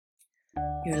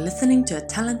You're listening to a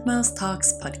Talent Miles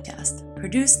Talks podcast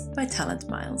produced by Talent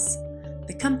Miles,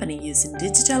 the company using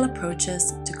digital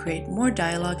approaches to create more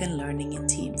dialogue and learning in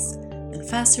teams and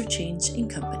faster change in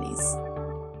companies.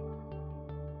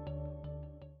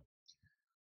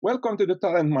 Welcome to the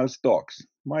Talent Miles Talks.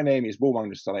 My name is Bo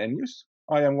Magnus Salenius.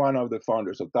 I am one of the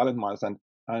founders of Talent Miles and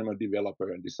I'm a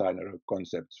developer and designer of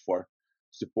concepts for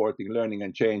supporting learning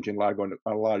and change in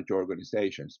large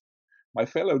organizations. My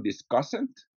fellow discussant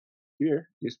here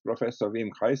is Professor Wim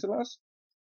Gijselaars,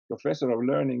 Professor of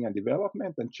Learning and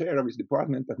Development and Chair of his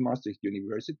department at Maastricht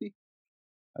University.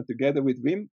 And together with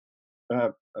Wim,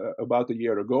 about a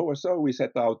year ago or so, we set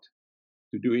out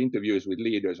to do interviews with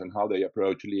leaders on how they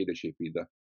approach leadership in the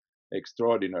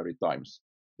extraordinary times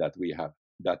that we have,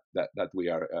 that we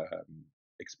are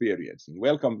experiencing.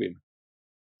 Welcome, Wim.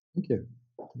 Thank you.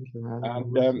 Thank you for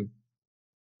having me.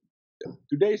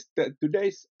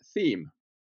 Today's theme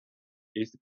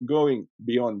is going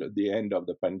beyond the end of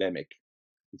the pandemic.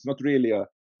 It's not really a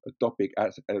topic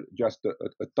as just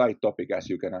a tight topic, as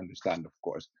you can understand, of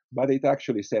course, but it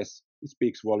actually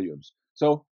speaks volumes.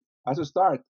 So as a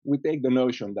start, we take the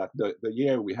notion that the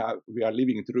year we are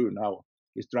living through now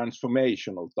is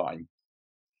transformational time,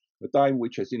 a time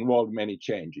which has involved many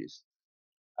changes.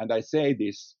 And I say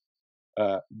this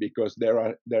because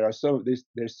there's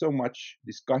so much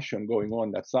discussion going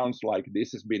on that sounds like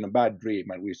this has been a bad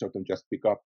dream, and we sort of just pick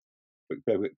up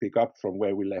from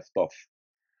where we left off.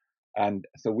 And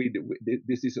so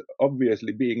this is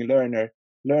obviously being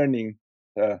learning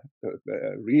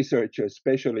researchers,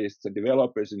 specialists, and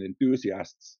developers, and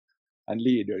enthusiasts, and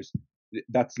leaders.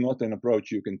 That's not an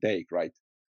approach you can take, right?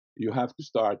 You have to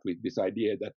start with this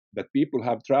idea that people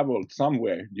have traveled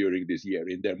somewhere during this year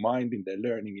in their mind, in their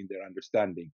learning, in their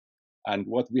understanding. And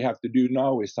what we have to do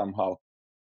now is somehow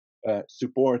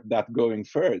support that going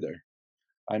further.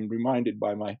 I'm reminded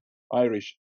by my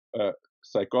Irish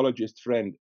psychologist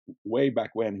friend way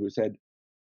back when, who said,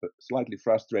 slightly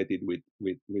frustrated with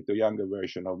the younger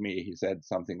version of me, he said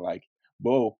something like,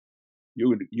 Bo,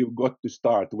 you've got to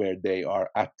start where they are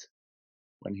at.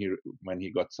 When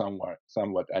he got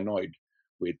somewhat annoyed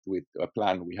with a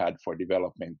plan we had for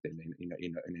development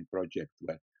in a project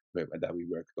that we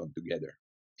worked on together.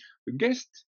 The guest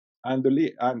and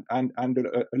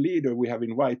a leader we have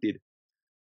invited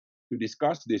to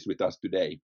discuss this with us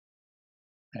today,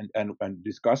 and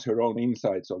discuss her own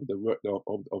insights of the work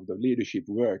of the leadership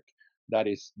work that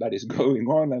is going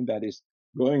on and that is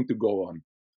going to go on,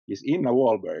 is Inna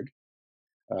Wahlberg,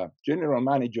 General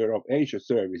Manager of Asia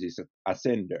Services at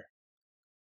Ascender.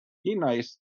 Inna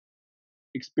is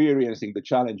experiencing the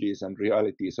challenges and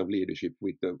realities of leadership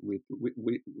with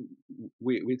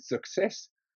success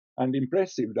and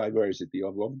impressive diversity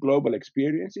of global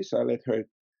experiences. I'll let her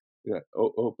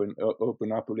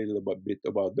open up a little bit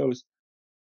about those.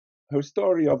 Her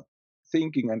story of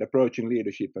thinking and approaching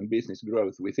leadership and business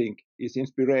growth, we think, is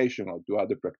inspirational to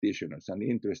other practitioners and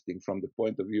interesting from the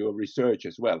point of view of research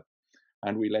as well.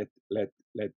 And we let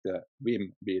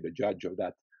Wim be the judge of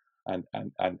that and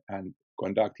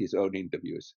conduct his own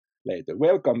interviews later.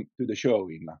 Welcome to the show,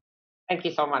 Inna. Thank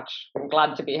you so much. I'm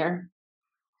glad to be here.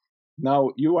 Now,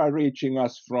 you are reaching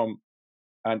us from,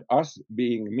 and us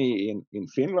being me in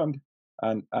Finland,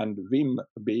 and Wim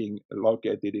being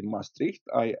located in Maastricht,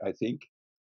 I think.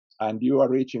 And you are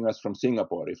reaching us from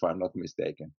Singapore, if I'm not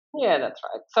mistaken. Yeah, that's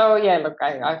right. So yeah, look,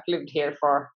 I've lived here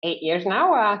for 8 years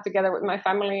now, together with my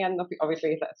family, and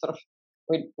obviously that sort of,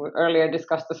 we earlier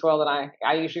discussed as well that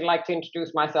I usually like to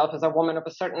introduce myself as a woman of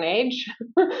a certain age,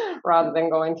 rather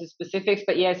than go into specifics.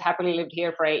 But yes, happily lived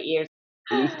here for 8 years.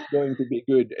 This is going to be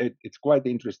good. It's quite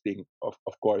interesting, of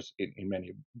course, in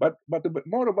many. But a bit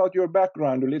more about your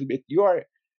background a little bit. You are,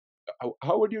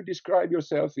 how would you describe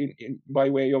yourself in by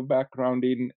way of background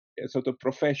in sort of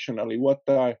professionally? What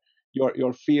are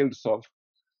your fields of,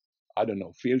 I don't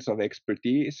know, fields of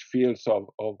expertise, fields of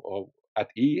at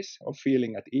ease, of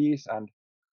feeling at ease,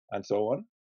 and so on?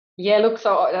 Yeah, look,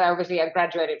 so obviously I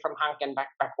graduated from Hanken back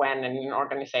when in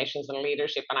organizations and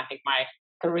leadership, and I think my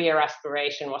career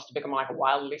aspiration was to become like a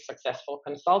wildly successful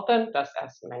consultant, as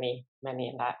many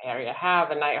in that area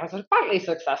have. And I was partly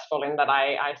successful in that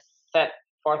I set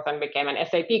forth and became an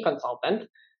SAP consultant,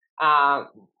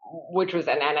 which was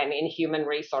an in human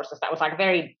resources. That was like a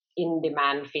very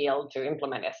in-demand field to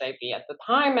implement SAP at the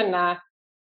time. And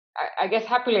I guess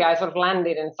happily I sort of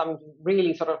landed in some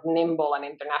really sort of nimble and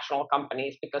international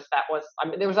companies, because that was,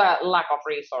 there was a lack of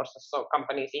resources. So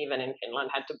companies even in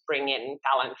Finland had to bring in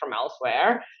talent from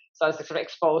elsewhere. So I was sort of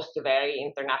exposed to very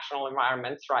international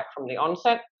environments right from the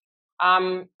onset.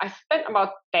 I spent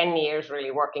about 10 years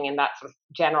really working in that sort of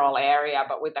general area,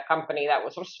 but with a company that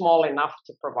was sort of small enough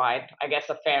to provide, I guess,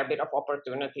 a fair bit of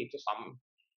opportunity to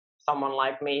someone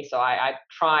like me. So I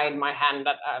tried my hand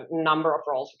at a number of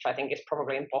roles, which I think is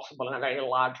probably impossible in a very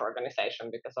large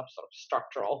organization because of sort of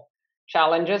structural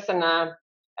challenges. And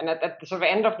at the sort of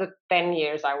end of the 10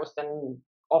 years, I was then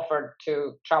offered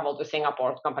to travel to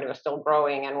Singapore. The company was still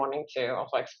growing and wanting to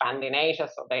also expand in Asia.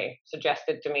 So they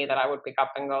suggested to me that I would pick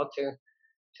up and go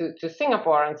to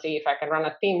Singapore and see if I can run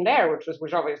a team there, which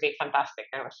was obviously fantastic.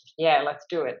 And I was just, yeah, let's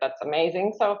do it. That's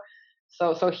amazing.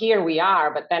 So here we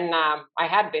are. But then I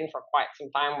had been for quite some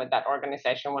time with that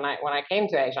organization when I came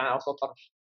to Asia. I also sort of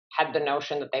had the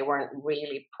notion that they weren't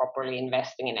really properly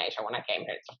investing in Asia when I came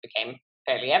here. It sort of became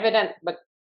fairly evident. But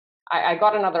I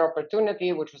got another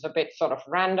opportunity, which was a bit sort of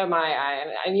random.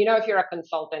 And if you're a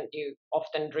consultant, you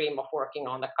often dream of working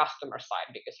on the customer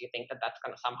side because you think that that's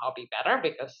going to somehow be better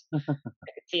because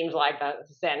it seems like a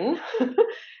zen.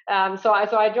 So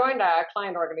I joined a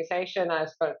client organization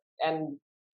and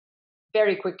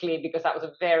very quickly, because that was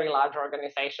a very large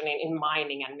organization in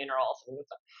mining and minerals.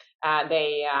 And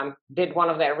they did one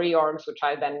of their reorgs, which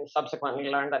I then subsequently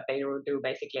learned that they would do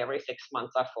basically every 6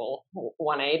 months a full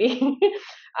 180.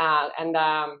 And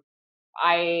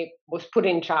I was put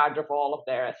in charge of all of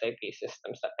their SAP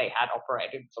systems that they had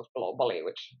operated sort of globally,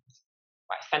 which was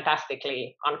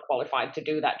fantastically unqualified to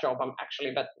do that job,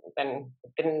 actually. But then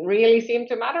it didn't really seem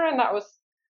to matter, and that was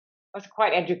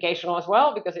quite educational as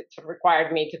well, because it sort of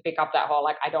required me to pick up that whole,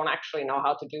 like, I don't actually know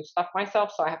how to do stuff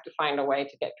myself, so I have to find a way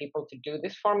to get people to do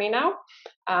this for me now,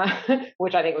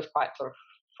 which I think was quite sort of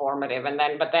formative.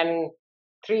 But then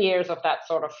 3 years of that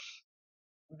sort of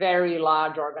very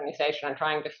large organization and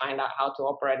trying to find out how to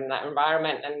operate in that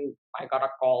environment, and I got a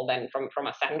call then from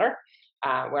a sender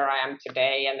where I am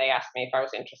today, and they asked me if I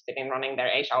was interested in running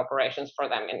their Asia operations for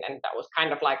them, and that was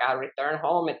kind of like a return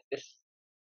home. It's this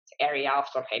area of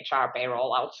sort of HR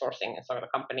payroll outsourcing, and so the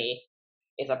company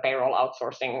is a payroll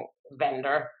outsourcing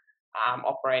vendor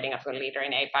operating as a leader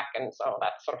in APAC, and so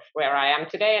that's sort of where I am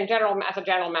today. And as a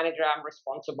general manager, I'm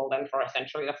responsible then for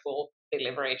essentially the full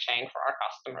delivery chain for our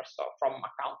customers, so from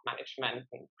account management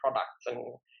and products and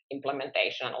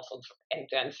implementation, and also sort of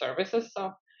end-to-end services.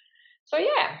 So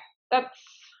yeah, that's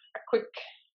a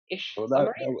quick-ish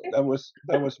summary.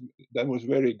 That was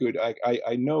very good.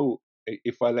 I know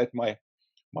if I let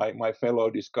my fellow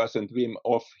discussant Wim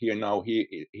off here now,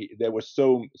 he there was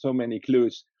so many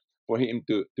clues for him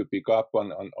to pick up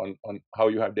on how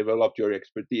you have developed your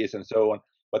expertise and so on.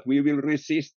 But we will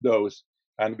resist those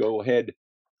and go ahead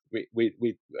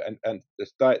with and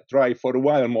try for a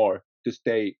while more to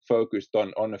stay focused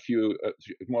on a few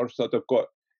more sort of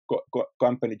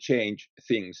company change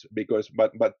things, because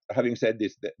but having said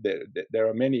this, there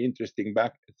are many interesting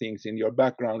things in your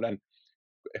background, and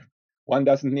one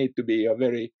doesn't need to be a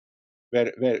very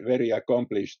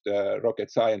accomplished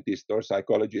rocket scientist or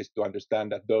psychologist to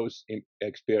understand that those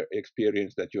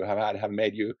experience that you have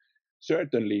made you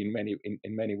certainly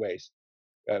in many ways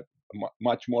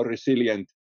much more resilient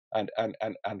and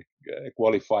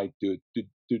qualified to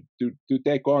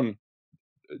take on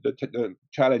the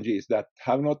challenges that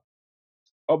have not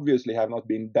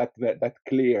been that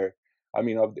clear. I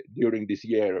mean, during this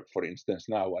year, for instance.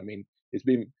 Now, I mean, it's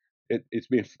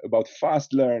been about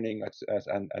fast learning,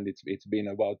 and it's been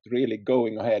about really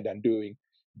going ahead and doing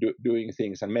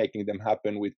things and making them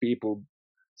happen with people,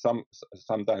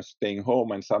 sometimes staying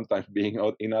home and sometimes being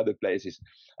out in other places.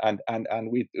 And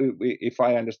we if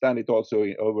I understand it, also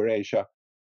over Asia,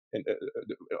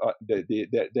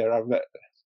 there are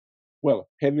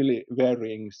heavily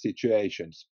varying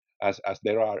situations, as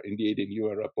there are indeed in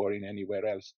Europe or in anywhere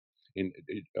else in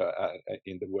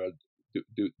the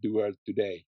world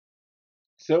today.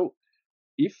 So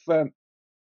if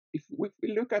we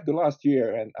look at the last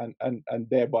year and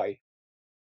thereby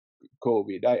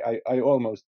COVID, I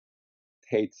almost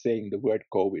hate saying the word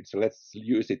COVID, so let's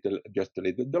use it just a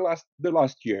little. The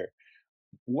last year,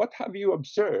 what have you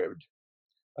observed?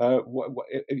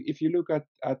 If you look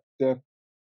at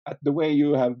the way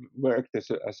you have worked as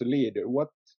a leader,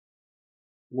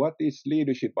 what is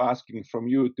leadership asking from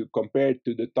you to compare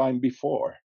to the time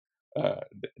before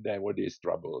there were these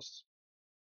troubles?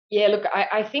 Yeah, look,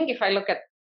 I think if I look at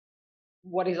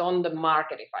what is on the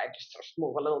market, if I just sort of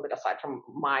move a little bit aside from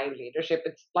my leadership,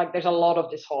 it's like there's a lot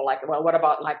of this whole, like, well, what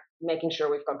about like making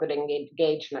sure we've got good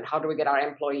engagement? How do we get our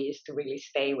employees to really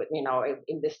stay with,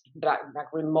 in this like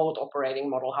remote operating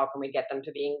model? How can we get them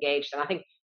to be engaged? And I think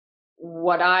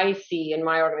what I see in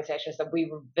my organization is that we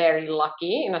were very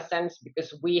lucky in a sense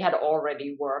because we had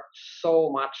already worked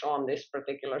so much on this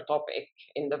particular topic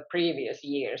in the previous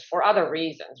years for other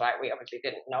reasons, right? We obviously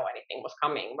didn't know anything was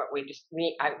coming, but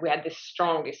we had this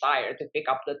strong desire to pick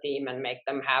up the team and make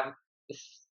them have this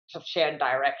sort of shared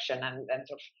direction and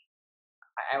sort of,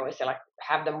 I always say, like,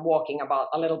 have them walking about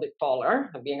a little bit taller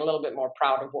and being a little bit more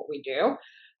proud of what we do.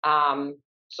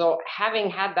 So having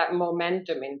had that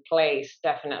momentum in place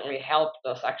definitely helped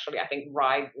us actually, I think,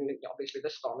 obviously the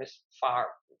storm is far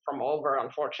from over,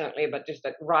 unfortunately, but just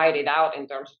that ride it out in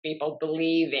terms of people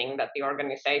believing that the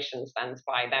organization stands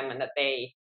by them and that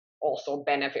they also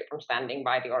benefit from standing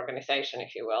by the organization,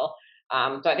 if you will.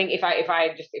 So I think if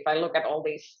I look at all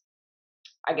these,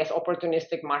 I guess,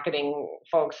 opportunistic marketing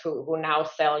folks who now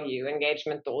sell you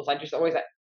engagement tools, I just always,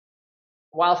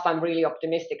 whilst I'm really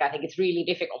optimistic, I think it's really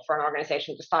difficult for an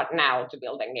organization to start now to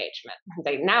build engagement.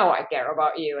 Say, now I care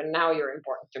about you and now you're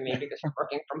important to me because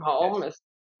working from home is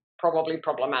probably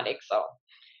problematic. So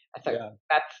I think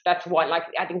that's why, like,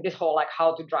 I think this whole, like,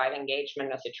 how to drive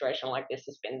engagement in a situation like this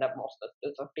has been the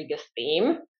biggest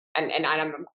theme. And I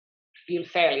feel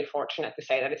fairly fortunate to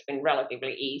say that it's been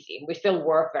relatively easy. We still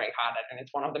work very hard at it, and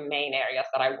it's one of the main areas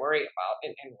that I worry about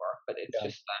in work, but it's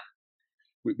just...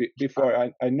 Before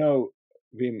I know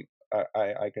Wim,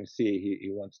 I can see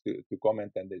he wants to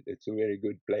comment, and it's a very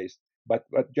good place. But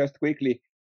just quickly,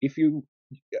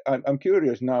 I'm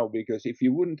curious now, because if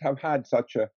you wouldn't have had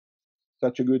such a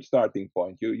good starting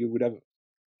point, you would have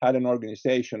had an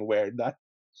organization where that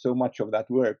so much of that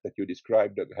work that you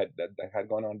described that had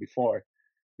gone on before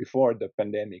the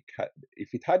pandemic,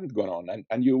 if it hadn't gone on,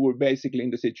 and you were basically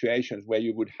in the situations where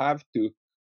you would have to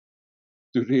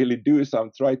really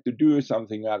try to do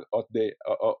something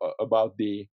about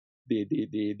the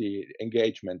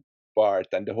engagement part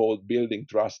and the whole building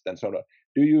trust and so on.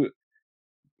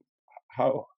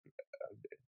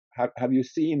 Have you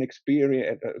seen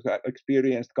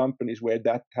experienced companies where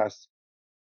that has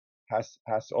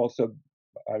also,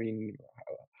 I mean,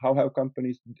 how have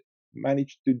companies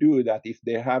managed to do that if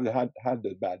they have had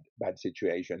the bad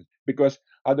situations? Because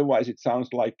otherwise it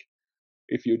sounds like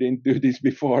if you didn't do this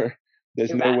before,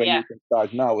 there's no way you can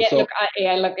start now. Yeah, so, look,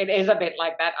 it is a bit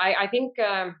like that. I think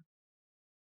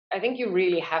you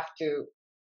really have to,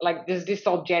 like, there's this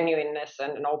whole genuineness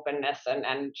and openness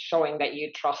and showing that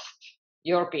you trust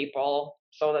your people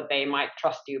so that they might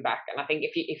trust you back. And I think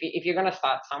if you're going to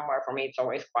start somewhere, for me, it's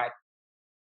always quite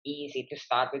easy to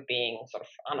start with being sort of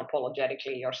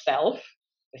unapologetically yourself.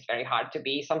 It's very hard to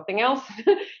be something else.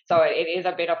 So it is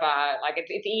a bit of a, like,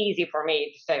 it's easy for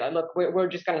me to say, like, look, we're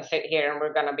just going to sit here and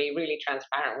we're going to be really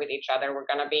transparent with each other. We're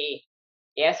going to be,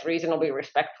 yes, reasonably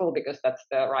respectful because that's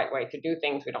the right way to do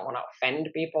things. We don't want to offend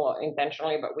people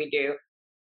intentionally, but we do.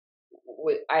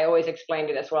 I always explained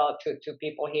it as well to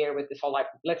people here with this whole, like,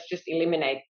 let's just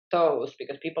eliminate toes,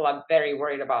 because people are very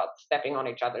worried about stepping on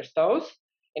each other's toes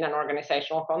in an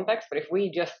organizational context. But if we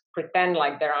just pretend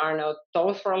like there are no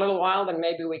toes for a little while, then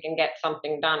maybe we can get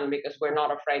something done because we're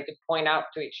not afraid to point out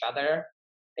to each other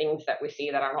things that we see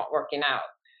that are not working out.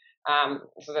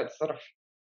 So that's sort of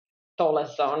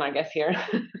tallest zone, I guess, here.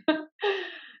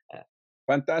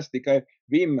 Fantastic.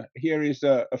 Wim, here is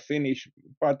a Finnish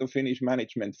part of Finnish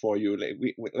management for you.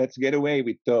 Let's get away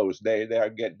with those. They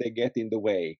get in the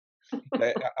way.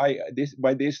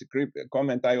 By this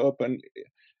comment, I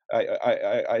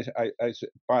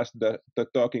pass the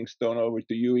talking stone over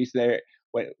to you. Is there,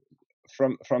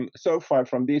 from so far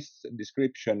from this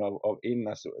description of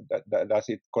Inna's, does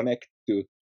it connect to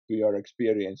your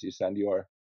experiences and your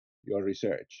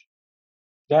research?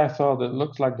 Yeah, I thought it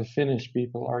looks like the Finnish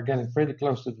people are getting pretty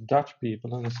close to the Dutch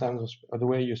people in the sense of the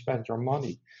way you spend your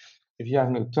money. If you have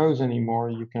no toes anymore,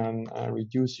 you can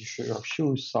reduce your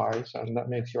shoe size, and that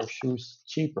makes your shoes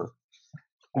cheaper.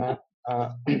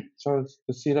 So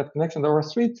to see that connection, there were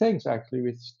three things actually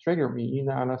which triggered me,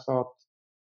 Inna, and I thought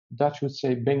Dutch would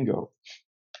say bingo.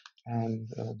 And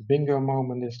the bingo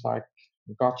moment is like,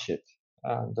 got shit.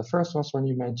 The first was when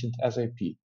you mentioned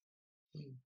SAP.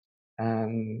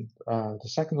 And the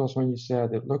second was when you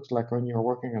said it looks like when you're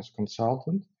working as a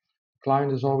consultant, the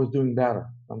client is always doing better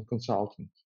than the consultant.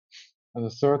 And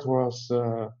the third was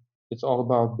it's all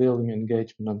about building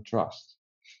engagement and trust.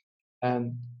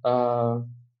 And the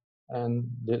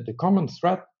common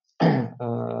thread,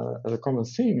 the common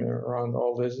theme around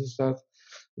all this is that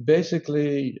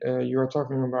basically you're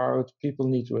talking about people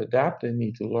need to adapt, they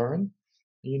need to learn,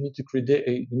 you need to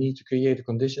create a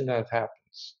condition that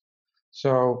happens.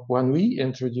 So when we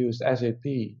introduced SAP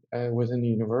within the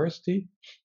university,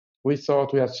 we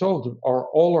thought we had solved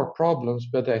all our problems,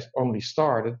 but they only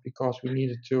started because we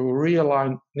needed to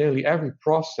realign nearly every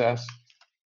process.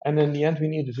 And in the end, we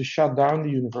needed to shut down the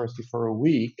university for a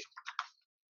week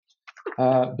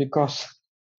because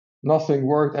nothing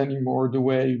worked anymore the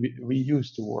way we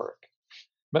used to work.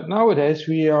 But nowadays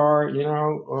we are, we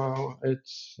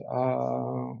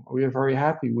are very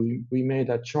happy we made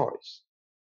that choice.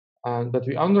 But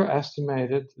we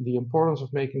underestimated the importance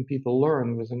of making people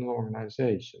learn within an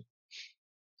organization.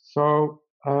 So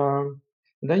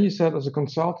then you said, as a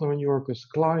consultant, when you work with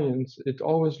clients, it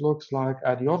always looks like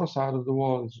at the other side of the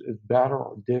wall is better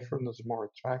or different, is more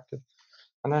attractive.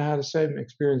 And I had the same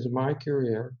experience in my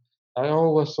career. I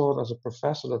always thought as a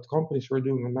professor that companies were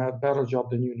doing a better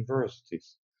job than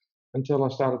universities, until I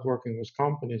started working with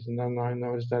companies, and then I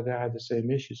noticed that they had the same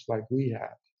issues like we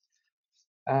had.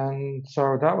 And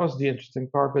so that was the interesting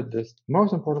part. But the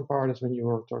most important part is when you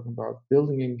were talking about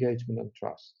building engagement and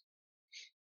trust.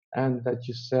 And that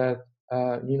you said,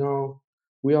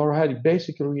 we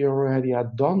already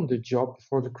had done the job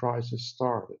before the crisis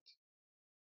started.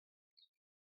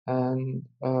 And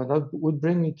that would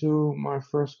bring me to my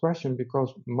first question,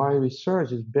 because my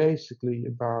research is basically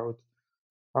about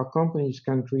how companies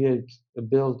can create a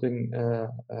building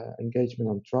engagement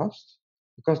and trust,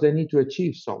 because they need to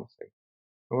achieve something.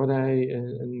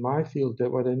 In my field,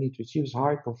 what they need to achieve is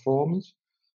high performance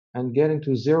and getting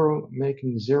to zero,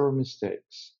 making zero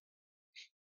mistakes.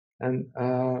 And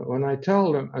when I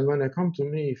tell them, and when they come to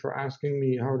me for asking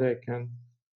me how they can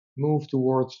move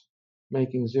towards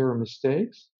making zero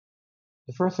mistakes,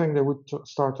 the first thing they would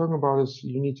start talking about is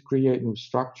you need to create new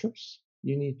structures,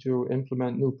 you need to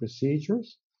implement new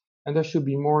procedures, and there should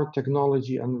be more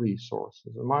technology and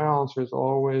resources. And my answer is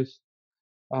always,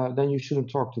 then you shouldn't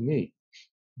talk to me,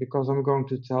 because I'm going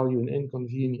to tell you an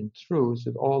inconvenient truth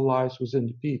that all lies within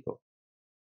the people.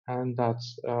 And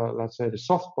that's, let's say, the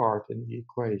soft part in the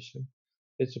equation.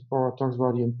 It's a part that talks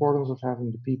about the importance of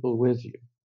having the people with you.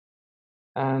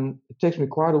 And it takes me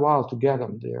quite a while to get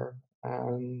them there.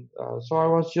 And so I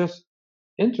was just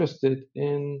interested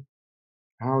in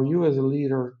how you as a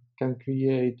leader can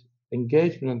create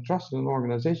engagement and trust in an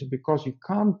organization, because you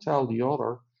can't tell the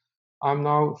other, I'm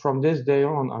now, from this day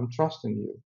on, I'm trusting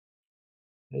you.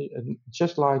 And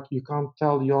just like you can't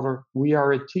tell the other, we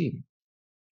are a team.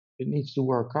 It needs to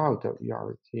work out that we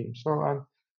are a team. So I'm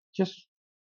just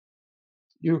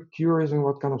curious in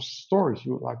what kind of stories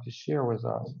you would like to share with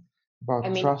us about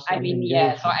trust and engagement.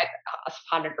 Yeah, so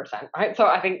 100%, right? So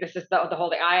I think this is the whole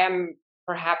thing. I am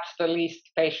perhaps the least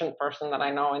patient person that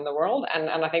I know in the world, and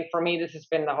I think for me this has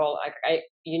been the whole,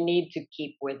 you need to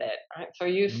keep with it, right? So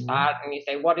you start and you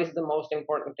say, what is the most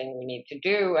important thing we need to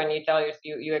do, and you tell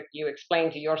you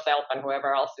explain to yourself and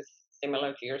whoever else is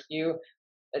similar to you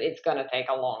that it's going to take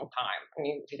a long time. And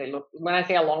you say, look, when I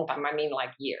say a long time, I mean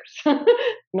like years,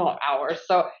 not hours.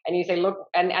 So, and you say, look,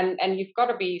 and you've got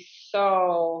to be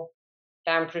so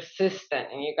damn persistent,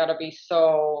 and you've got to be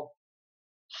so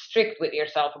strict with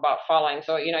yourself about following.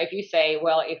 So, if you say,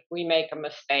 well, if we make a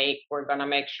mistake, we're going to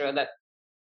make sure that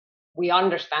we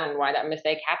understand why that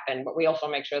mistake happened, but we also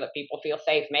make sure that people feel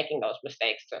safe making those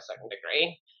mistakes to a certain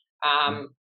degree.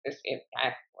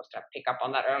 I was trying to pick up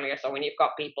on that earlier. So when you've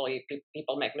got people,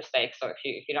 people make mistakes. So if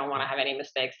you don't want to have any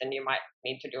mistakes, then you might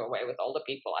need to do away with all the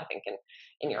people, I think,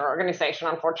 in your organization,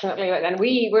 unfortunately. And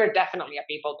we're definitely a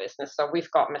people business, so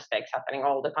we've got mistakes happening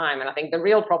all the time. And I think the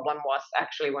real problem was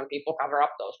actually when people cover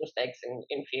up those mistakes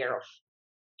in fear of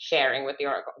sharing with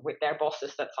their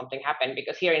bosses that something happened.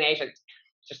 Because here in Asia, it's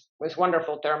just this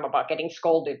wonderful term about getting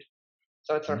scolded.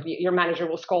 So it's sort of your manager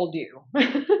will scold you.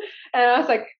 And I was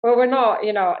like, well, we're not,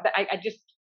 I just,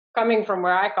 coming from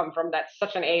where I come from, that's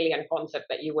such an alien concept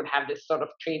that you would have this sort of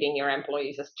treating your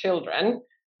employees as children.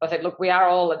 I said, look, we are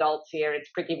all adults here. It's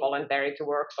pretty voluntary to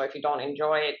work. So if you don't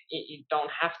enjoy it, you don't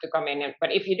have to come in.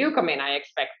 But if you do come in, I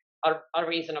expect a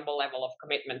reasonable level of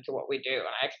commitment to what we do.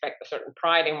 And I expect a certain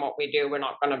pride in what we do. We're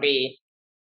not going to be,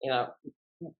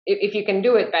 if you can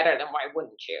do it better, then why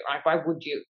wouldn't you? Right? Why would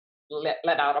you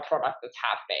let out a product that's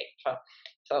half-baked?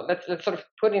 So let's sort of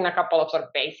put in a couple of sort of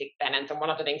basic tenets. And one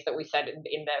of the things that we said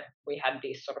we had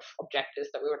these sort of objectives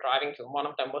that we were driving to. And one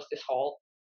of them was this whole,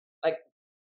 like,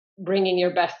 bringing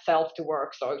your best self to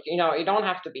work. So, you don't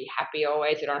have to be happy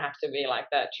always. You don't have to be like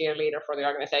the cheerleader for the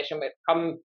organization, but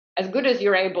come as good as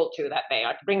you're able to that day.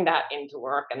 Like, bring that into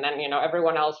work. And then,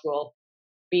 everyone else will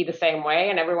be the same way,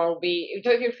 and everyone will be,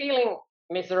 so if you're feeling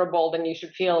miserable, then you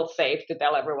should feel safe to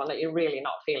tell everyone that you're really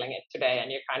not feeling it today,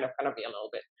 and you're kind of going to be a little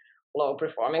bit low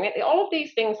performing. All of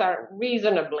these things are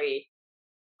reasonably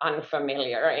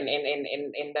unfamiliar in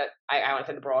the I would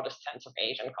say the broadest sense of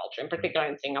Asian culture. In particular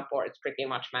in Singapore, it's pretty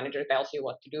much manager tells you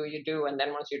what to do, you do, and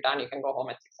then once you're done, you can go home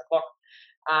at 6 o'clock.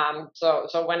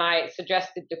 So when I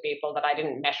suggested to people that I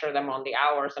didn't measure them on the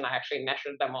hours and I actually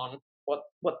measured them on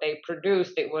what they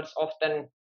produced, it was often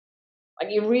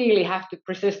like you really have to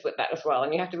persist with that as well,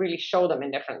 and you have to really show them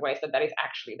in different ways that that is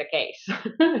actually the case.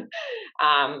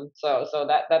 So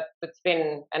that's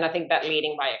been, and I think that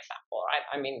leading by example, right?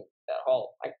 I mean, the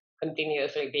whole like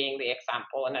continuously being the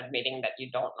example and admitting that you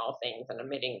don't know things and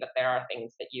admitting that there are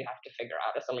things that you have to figure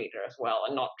out as a leader as well,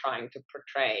 and not trying to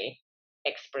portray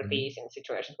expertise in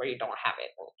situations where you don't have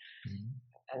it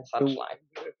and such So, like.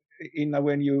 Inna,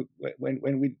 when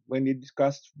we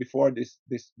discussed before this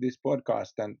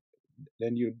podcast, and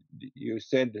then you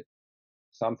said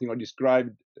something or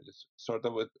described sort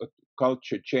of a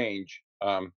culture change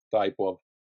type of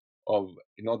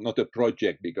not a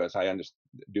project, because I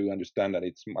do understand that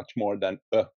it's much more than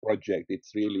a project.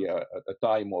 It's really a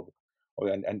time of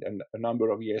and a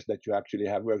number of years that you actually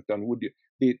have worked on. Would you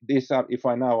this if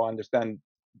I now understand,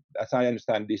 as I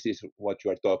understand, this is what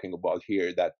you are talking about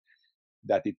here, that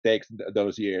it takes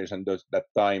those years and that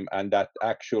time and that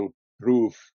actual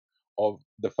proof of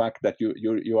the fact that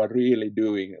you are really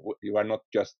doing, you are not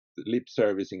just lip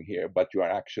servicing here, but you are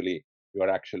actually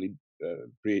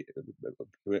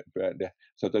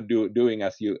sort of doing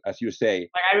as you say.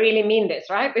 Like I really mean this,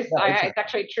 right? This Yeah, it's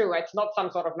actually true. It's not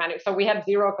some sort of So we had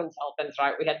zero consultants,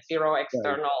 right? We had zero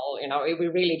external. We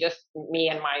really just me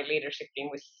and my leadership team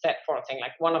we set forth saying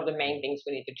like one of the main things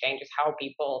we need to change is how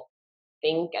people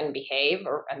think and behave,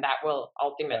 and that will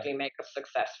ultimately make us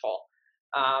successful.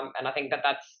 And I think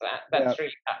that's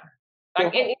really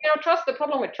like trust. The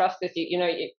problem with trust is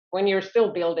when you're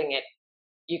still building it,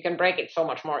 you can break it so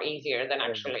much more easier than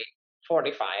actually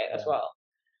fortify it as well.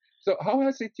 So how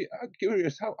has it? I'm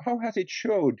curious. How has it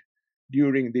showed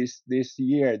during this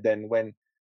year then,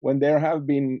 when there have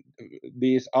been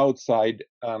these outside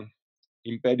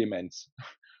impediments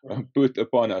put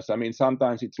upon us? I mean,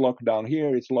 sometimes it's lockdown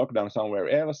here, it's lockdown somewhere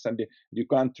else, and you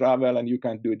can't travel, and you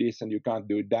can't do this, and you can't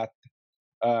do that.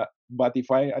 But if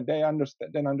they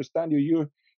understand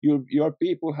your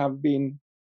people have been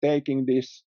taking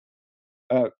this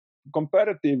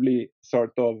comparatively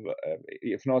sort of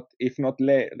if not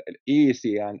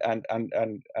easy and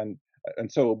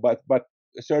so, but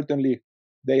certainly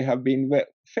they have been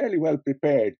fairly well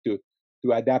prepared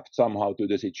to adapt somehow to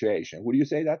the situation. Would you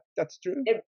say that that's true?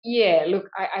 Yeah, look,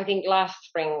 I think last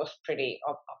spring was pretty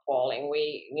appalling.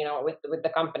 We, with the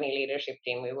company leadership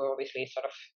team, we were obviously sort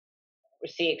of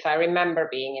because I remember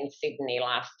being in Sydney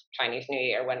last Chinese New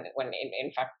Year when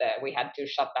in fact we had to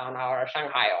shut down our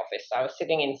Shanghai office. I was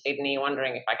sitting in Sydney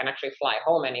wondering if I can actually fly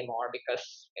home anymore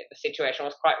because the situation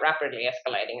was quite rapidly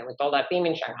escalating. And we told our team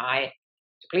in Shanghai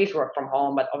to please work from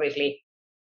home, but obviously,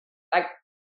 like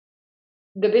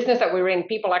the business that we were in,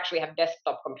 people actually have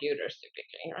desktop computers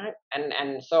typically, right?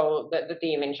 And so the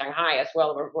team in Shanghai as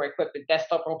well were equipped with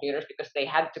desktop computers because they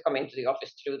had to come into the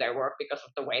office to do their work because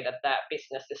of the way that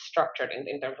business is structured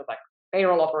in terms of like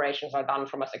payroll operations are done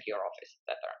from a secure office,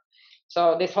 etc.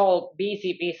 So this whole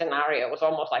BCP scenario was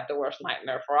almost like the worst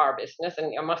nightmare for our business.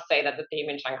 And I must say that the team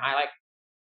in Shanghai,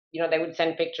 like, they would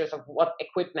send pictures of what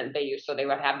equipment they use. So they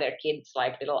would have their kids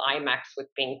like little iMacs with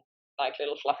pink like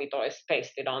little fluffy toys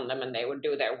pasted on them, and they would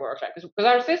do their work. Because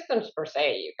our systems per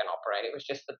se you can operate. It was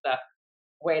just that the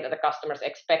way that the customers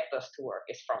expect us to work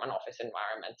is from an office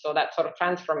environment. So that sort of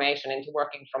transformation into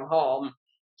working from home,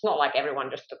 it's not like everyone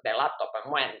just took their laptop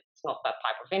and went. It's not that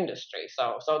type of industry.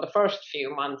 So the first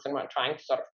few months, and we're trying to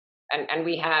sort of, and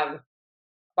we have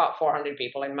about 400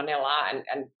 people in Manila,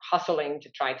 and hustling to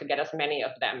try to get as many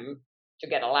of them to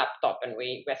get a laptop, and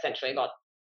we essentially got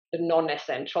the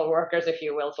non-essential workers, if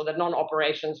you will. So the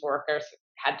non-operations workers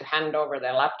had to hand over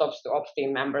their laptops to ops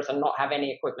team members and not have any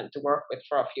equipment to work with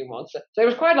for a few months. So it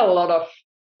was quite a lot of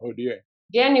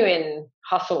genuine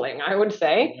hustling, I would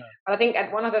say. Yeah. But I think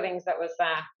one of the things that was,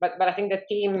 but I think the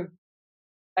team,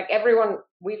 like everyone,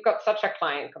 we've got such a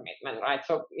client commitment, right?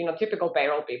 So, typical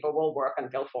payroll people will work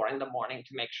until 4 a.m.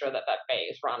 to make sure that pay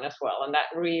is run as well. And that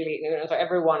really, so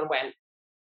everyone went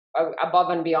above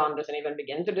and beyond doesn't even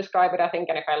begin to describe it, I think.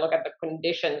 And if I look at the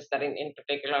conditions that in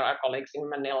particular our colleagues in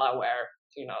Manila, where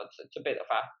it's a bit of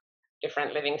a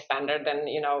different living standard, then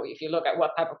if you look at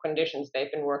what type of conditions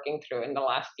they've been working through in the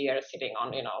last year, sitting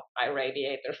on by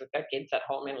radiators with their kids at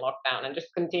home in lockdown and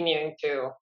just continuing to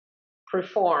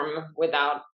perform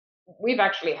without, we've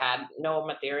actually had no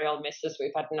material misses,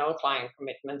 we've had no client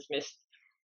commitments missed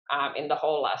in the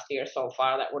whole last year so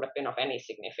far that would have been of any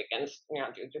significance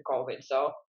due to COVID.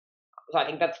 So I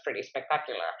think that's pretty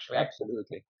spectacular, actually.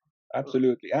 Absolutely.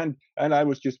 Absolutely. And I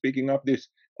was just picking up this.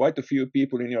 Quite a few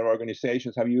people in your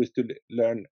organizations have used to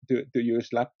learn to use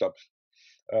laptops.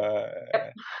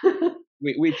 Yep.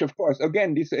 Which of course,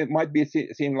 again, this it might be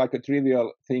seem like a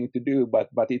trivial thing to do, but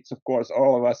it's of course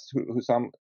all of us who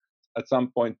at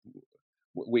some point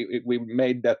we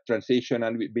made that transition,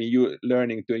 and we've been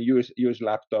learning to use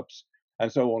laptops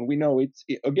and so on. We know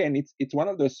it's one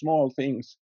of those small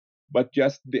things, but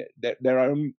just there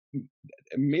are a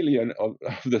million of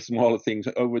the small things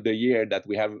over the year that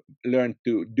we have learned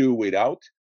to do without,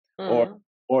 or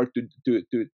to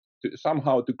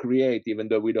somehow to create, even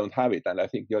though we don't have it. And I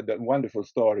think you had a wonderful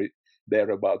story there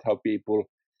about how people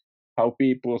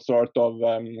sort of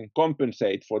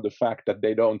compensate for the fact that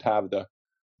they don't have the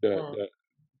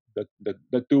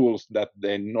the tools that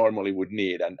they normally would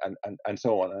need, and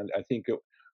so on. And I think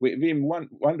we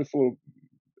wonderful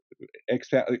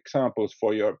examples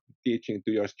for your teaching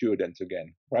to your students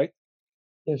again, right?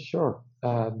 Yeah, sure.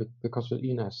 Because what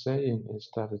Ina is saying is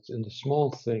that it's in the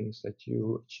small things that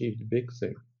you achieve the big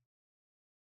thing.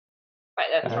 Right,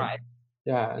 that's right.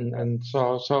 Yeah, and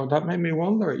so that made me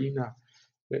wonder, Ina,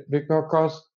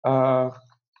 because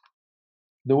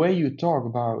the way you talk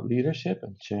about leadership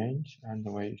and change and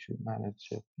the way you should manage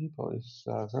people is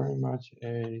very much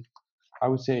I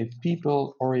would say,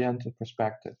 people-oriented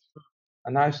perspective.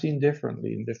 And I've seen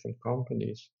differently in different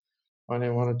companies when they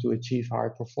wanted to achieve high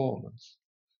performance.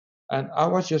 And I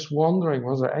was just wondering,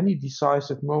 was there any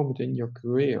decisive moment in your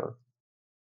career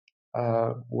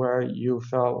where you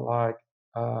felt like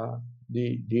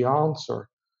the answer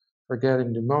for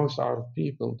getting the most out of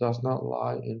people does not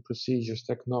lie in procedures,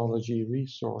 technology,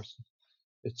 resources?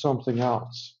 It's something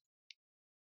else.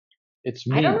 It's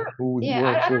I don't me know. who Yeah,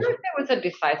 works I don't with. know if there was a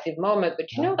decisive moment,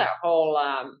 but you know that whole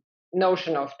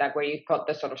notion of that where you've got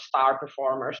the sort of star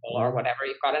performers or whatever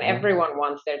you've got, and everyone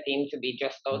wants their team to be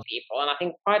just those people. And I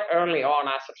think quite early on,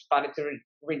 I sort of started to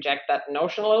reject that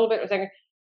notion a little bit. Saying,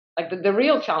 like the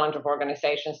real challenge of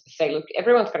organizations is to say, look,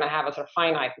 everyone's going to have a sort of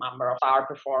finite number of star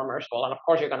performers, well, and of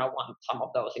course you're going to want some of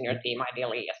those in your team,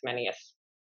 ideally as many as.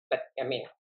 But I mean,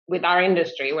 with our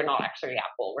industry, we're not actually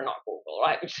Apple, we're not Google,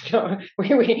 right? So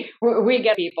we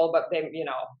get people, but then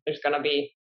there's going to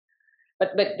be.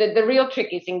 But the real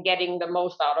trick is in getting the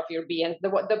most out of your BN.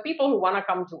 The people who want to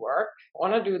come to work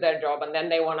want to do their job, and then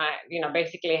they want to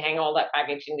basically hang all that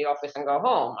baggage in the office and go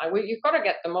home. And you've got to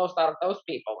get the most out of those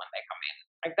people when they come in.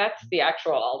 Like that's the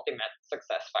actual ultimate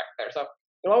success factor. So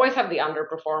you'll always have the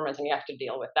underperformance, and you have to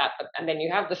deal with that. And then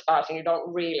you have the stars, and you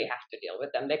don't really have to deal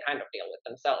with them. They kind of deal with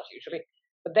themselves usually.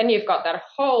 But then you've got that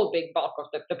whole big bulk of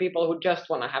the people who just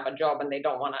want to have a job, and they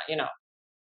don't want to,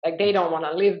 like they don't want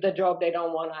to live the job. They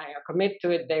don't want to commit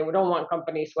to it. They don't want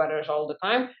company sweaters all the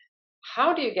time.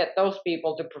 How do you get those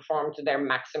people to perform to their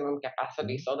maximum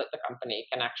capacity so that the company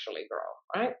can actually grow,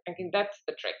 right? I think that's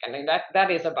the trick. I think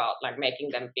that is about like making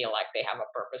them feel like they have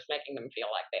a purpose, making them feel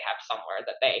like they have somewhere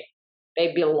that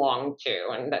they belong to,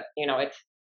 and that it's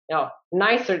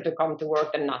nicer to come to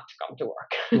work than not to come to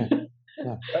work.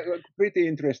 Yeah. Pretty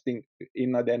interesting,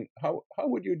 Ina. Then how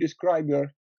would you describe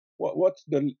what's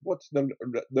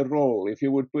the role, if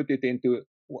you would put it into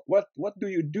what do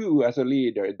you do as a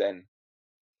leader then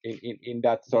in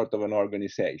that sort of an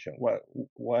organization?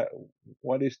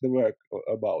 What is the work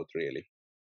about really?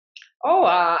 Oh,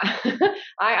 I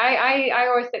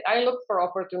always think I look for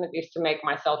opportunities to make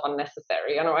myself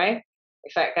unnecessary in a way.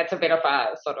 That's a bit of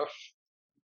a sort of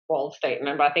bold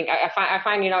statement, but I think I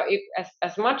find if,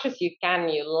 as much as you can,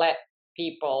 you let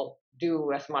people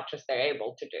do as much as they're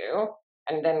able to do,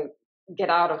 and then get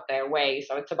out of their way.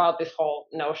 So it's about this whole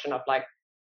notion of like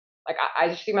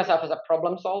I see myself as a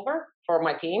problem solver for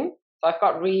my team. So I've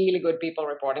got really good people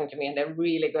reporting to me, and they're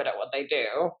really good at what they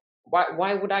do.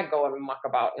 Why would I go and muck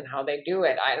about in how they do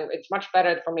it? It's much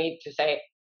better for me to say,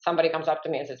 somebody comes up to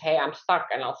me and says, "Hey, I'm stuck,"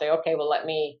 and I'll say, "Okay, well, let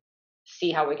me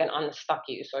see how we can unstuck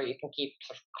you so you can keep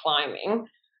sort of climbing."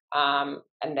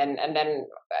 And then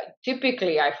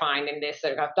typically I find in this,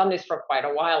 I've done this for quite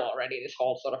a while already. This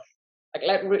whole sort of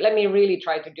like let me really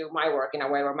try to do my work in a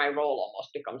way where my role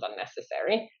almost becomes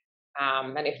unnecessary.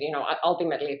 And if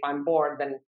ultimately if I'm bored,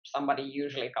 then somebody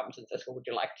usually comes and says, "Well, would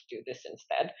you like to do this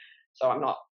instead?" So I'm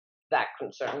not that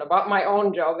concerned about my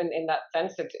own job in that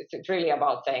sense. It's really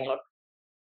about saying, look,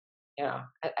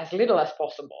 as little as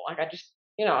possible. Like I just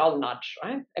I'll nudge,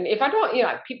 right? And if I don't,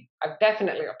 I'm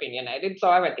definitely opinionated. So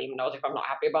my team knows if I'm not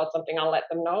happy about something, I'll let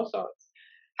them know. So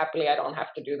happily I don't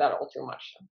have to do that all too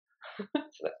much. So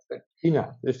that's good.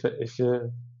 Ina,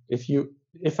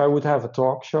 if I would have a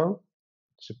talk show,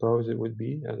 suppose it would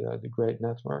be at the Great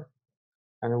Network,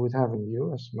 and I would have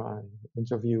you as my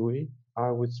interviewee, I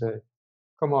would say,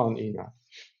 "Come on, Ina,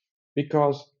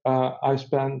 because I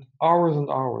spend hours and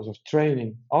hours of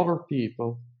training other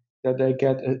people that they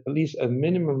get at least a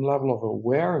minimum level of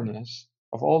awareness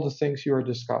of all the things you're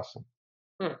discussing.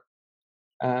 Hmm.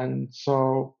 And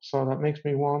so that makes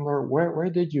me wonder, where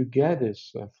did you get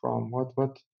this from? What?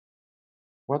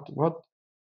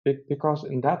 Because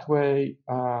in that way,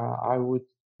 I would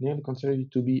nearly consider you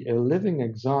to be a living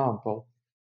example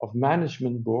of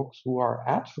management books who are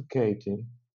advocating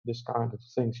this kind of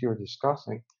things you're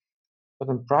discussing. But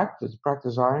in practice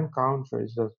I encounter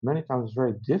is that many times it's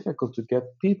very difficult to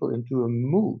get people into a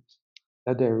mood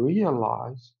that they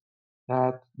realize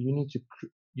that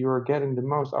you are getting the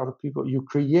most out of people. You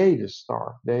create a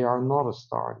star. They are not a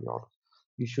star, the others.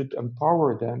 You should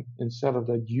empower them instead of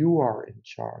that you are in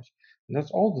charge. And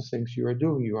that's all the things you are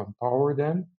doing. You empower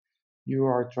them. You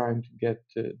are trying to get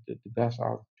the best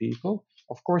out of people.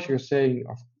 Of course, you're saying,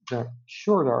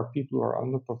 sure, there are people who are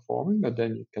underperforming, but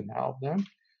then you can help them.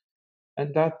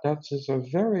 And that's a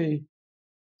very,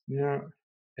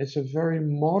 it's a very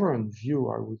modern view,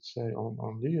 I would say,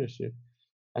 on leadership.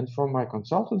 And from my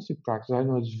consultancy practice, I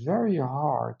know it's very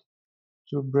hard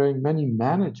to bring many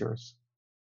managers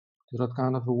to that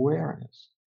kind of awareness.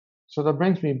 So that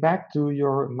brings me back to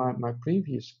my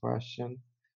previous question.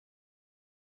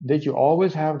 Did you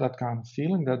always have that kind of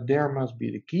feeling that there must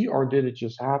be the key, or did it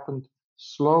just happen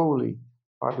slowly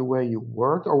by the way you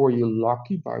worked, or were you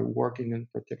lucky by working in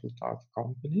particular type of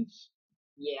companies?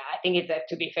 Yeah, I think it's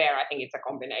to be fair, I think it's a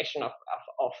combination of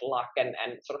luck and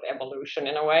sort of evolution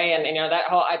in a way. And that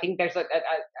whole, I think there's a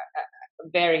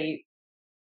very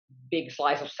big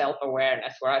slice of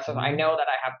self-awareness where I know that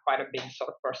I have quite a big sort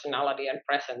of personality and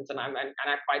presence, and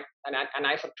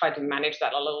I sort of try to manage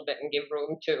that a little bit and give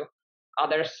room to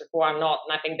others who are not.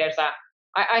 And I think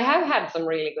I have had some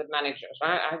really good managers.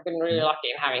 Right? I've been really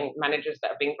lucky in having managers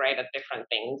that have been great at different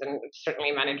things, and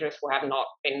certainly managers who have not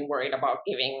been worried about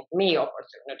giving me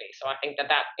opportunity. So I think that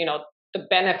the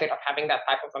benefit of having that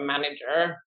type of a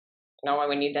manager,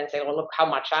 when you then say, well, look how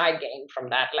much I gained from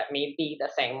that, let me be the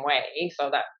same way. So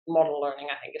that model learning,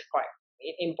 I think, is quite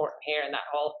important here, and that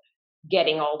whole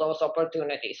getting all those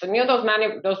opportunities. And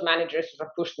those managers who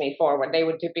pushed me forward, they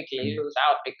would typically lose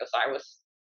out because I was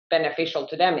beneficial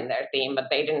to them in their team, but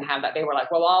they didn't have that. They were like,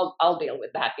 well, I'll deal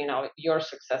with that. Your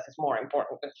success is more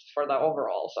important for the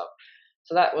overall.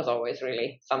 So that was always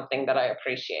really something that I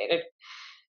appreciated.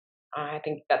 I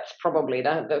think that's probably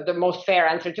the most fair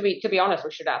answer. To be honest,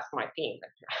 we should ask my team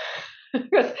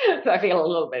because I feel a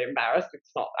little bit embarrassed.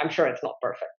 It's not. I'm sure it's not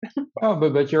perfect. Well,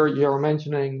 but you're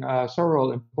mentioning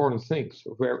several important things.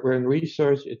 Where in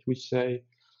research it would say,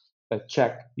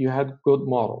 check, you had good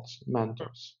models,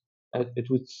 mentors. It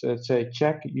would say,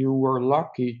 check, you were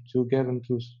lucky to get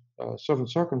into certain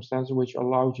circumstances which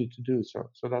allowed you to do so.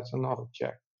 So that's another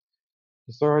check.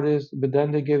 The third is, but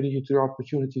then they give you the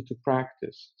opportunity to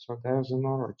practice. So there's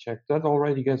another check. That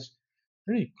already gets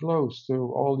pretty close to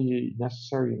all the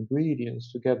necessary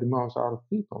ingredients to get the most out of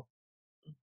people.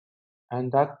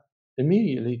 And that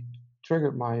immediately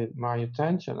triggered my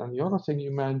attention. And the other thing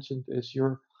you mentioned is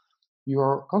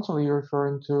you're constantly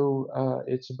referring to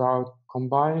it's about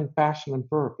combining passion and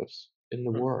purpose in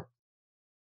the work,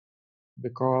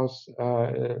 because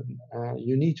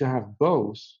you need to have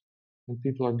both when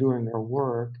people are doing their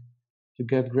work to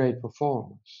get great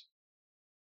performance.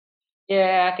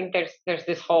 Yeah, I think there's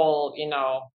this whole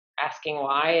asking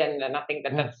why, and I think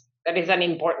that is an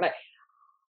important.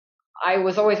 I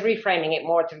was always reframing it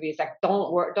more to be like,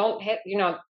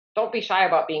 don't be shy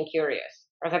about being curious.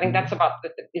 Because I think that's about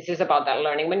this is about that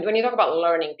learning. When you talk about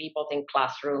learning, people think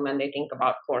classroom and they think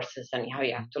about courses and how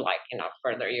you have to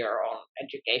further your own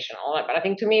education, all that. But I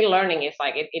think to me, learning is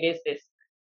like it is this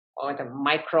the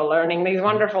micro learning, these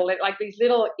wonderful like these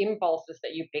little impulses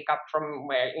that you pick up from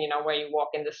where you walk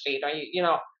in the street, or you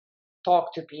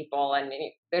talk to people, and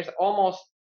there's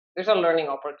a learning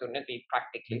opportunity,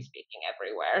 practically speaking,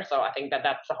 everywhere. So I think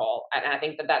that's the whole, and I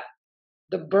think that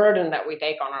the burden that we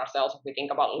take on ourselves if we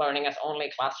think about learning as only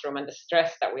classroom, and the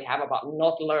stress that we have about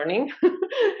not learning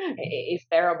is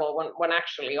terrible, when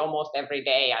actually almost every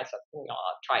day I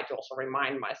try to also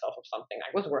remind myself of something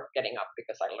like was worth getting up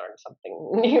because I learned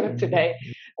something new today,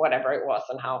 whatever it was,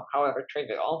 and however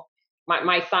trivial.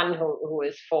 My son, who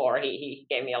is 4, he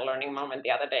gave me a learning moment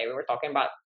the other day. We were talking about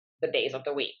the days of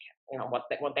the week,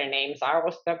 what their names are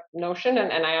was the notion,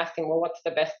 and I asked him, well, what's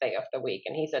the best day of the week,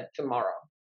 and he said tomorrow.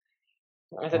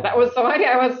 I said that was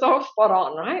I was so spot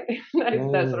on, right? That is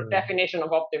the sort of definition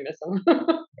of optimism.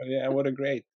 Yeah, what a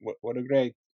great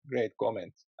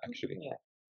comment, actually. Yeah.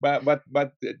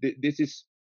 But this is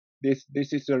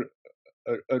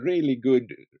a really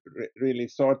good, really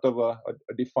sort of a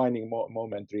defining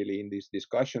moment really in this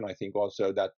discussion. I think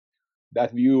also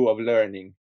that view of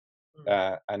learning,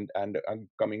 and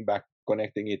coming back,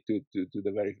 connecting it to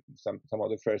the very some of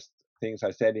the first things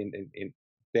I said in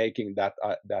taking that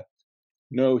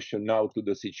notion now to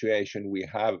the situation we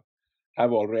have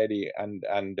already, and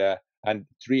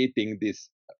treating this,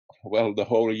 well, the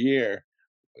whole year,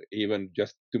 even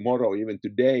just tomorrow, even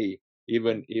today,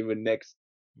 even next,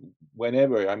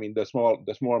 whenever. I mean, the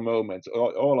small moments,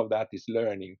 all of that is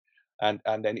learning, and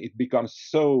then it becomes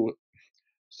so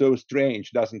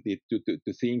strange, doesn't it,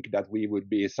 to think that we would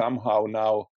be somehow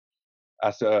now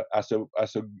as a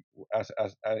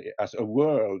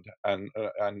world, and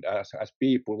as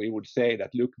people, we would say that,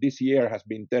 look, this year has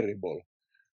been terrible.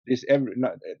 This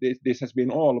has been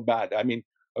all bad. I mean,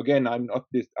 again, I'm not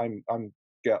this. I'm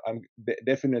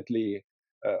definitely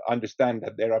understand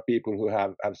that there are people who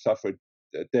have suffered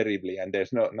terribly, and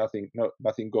there's nothing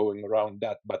going around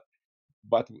that.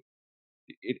 But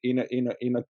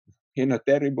in a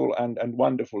terrible and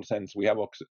wonderful sense, we have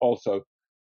also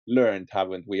learned,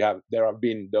 haven't we? There have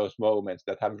been those moments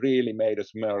that have really made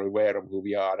us more aware of who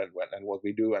we are, and what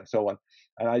we do, and so on.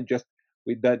 And I just,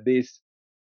 with these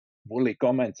bully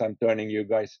comments, I'm turning you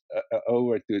guys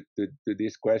over to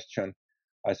this question,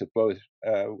 I suppose,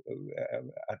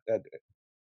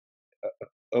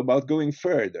 about going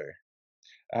further,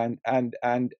 and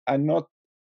not,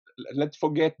 let's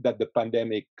forget that the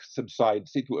pandemic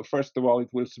subsides. First of all, it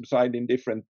will subside in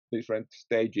different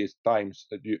stages, times,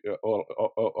 all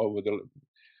over the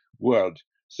world.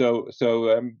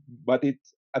 But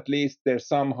it's, at least there's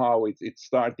somehow, it's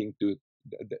starting to,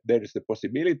 there is the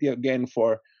possibility again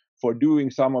for doing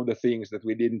some of the things that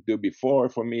we didn't do before,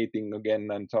 for meeting again,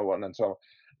 and so on and so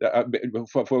on,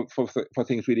 for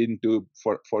things we didn't do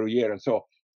for a year, and so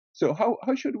how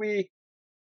should we,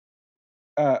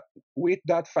 with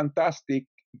that fantastic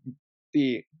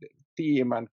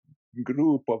team and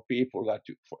group of people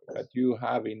that you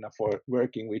have for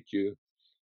working with you,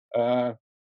 how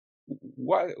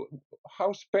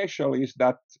special is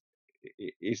that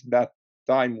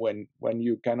time when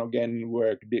you can again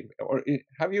work, or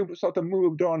have you sort of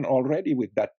moved on already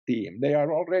with that team? They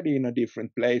are already in a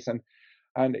different place, and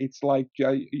it's like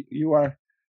you are,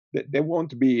 there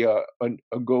won't be a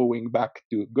going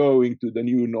to the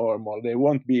new normal. There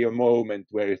won't be a moment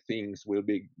where things will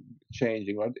be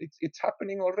changing, or it's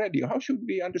happening already. How should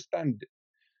we understand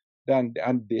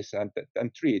this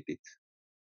and treat it?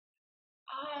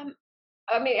 Um,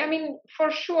 I mean,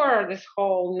 for sure, this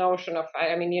whole notion of,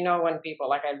 I mean, when people,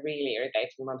 like, it really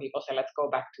irritates me when people say, let's go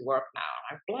back to work now.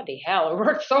 I'm like, bloody hell, we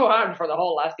worked so hard for the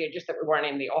whole last year just that we weren't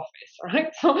in the office,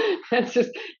 right? So it's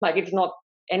just like, it's not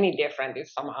any different.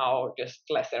 It's somehow just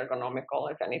less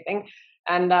ergonomical, if anything.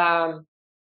 And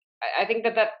I think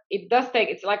that it does take,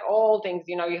 it's like all things,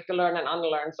 you have to learn and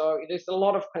unlearn. So there's a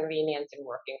lot of convenience in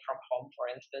working from home, for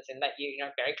instance, in that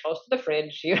you're very close to the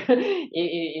fridge. You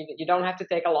don't have to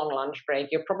take a long lunch break.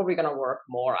 You're probably going to work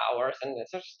more hours, and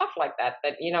there's stuff like that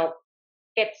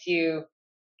gets you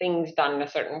things done in a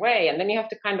certain way. And then you have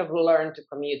to kind of learn to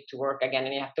commute to work again,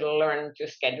 and you have to learn to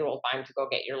schedule time to go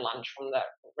get your lunch from the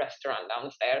restaurant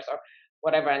downstairs or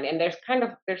whatever. And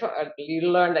you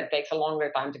learn that it takes a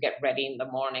longer time to get ready in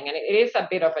the morning, and it is a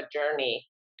bit of a journey.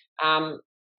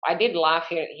 I did laugh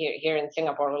here in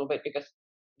Singapore a little bit, because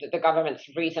the government's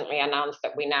recently announced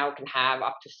that we now can have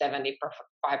up to 75%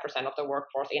 of the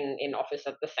workforce in office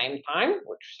at the same time,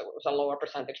 which was a lower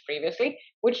percentage previously,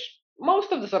 which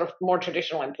most of the sort of more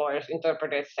traditional employers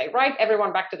interpret it to say, right,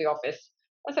 everyone back to the office.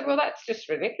 I said, well, that's just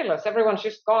ridiculous. Everyone's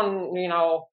just gone,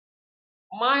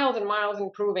 miles and miles in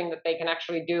proving that they can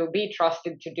actually be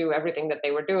trusted to do everything that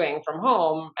they were doing from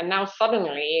home. And now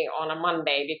suddenly on a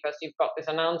Monday, because you've got this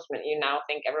announcement, you now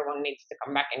think everyone needs to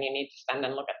come back and you need to stand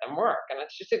and look at them work. And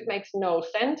it makes no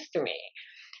sense to me.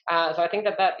 So I think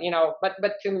that,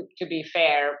 but to be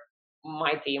fair,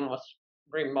 my team was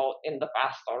remote in the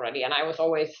past already. And I was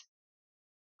always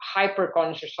hyper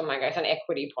conscious from an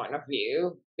equity point of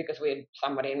view, because we had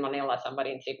somebody in Manila,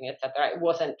 somebody in Sydney, etc. It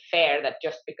wasn't fair that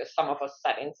just because some of us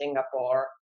sat in Singapore,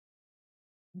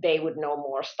 they would know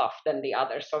more stuff than the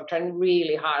others. So I'm trying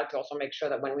really hard to also make sure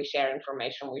that when we share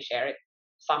information, we share it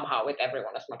somehow with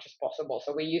everyone as much as possible.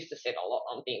 So we used to sit a lot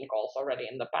on team calls already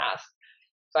in the past.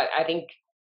 So I think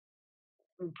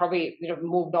probably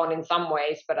moved on in some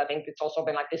ways, but I think it's also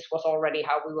been like, this was already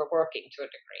how we were working to a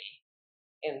degree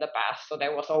in the past. So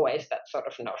there was always that sort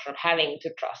of notion of having to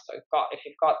trust. So if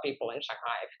you've got people in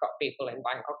Shanghai, if you've got people in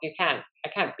Bangkok, I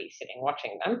can't be sitting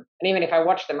watching them. And even if I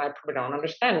watch them, I probably don't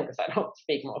understand, because I don't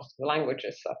speak most of the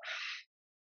languages. So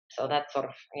So that's sort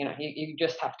of, you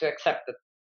just have to accept that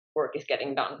work is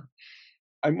getting done.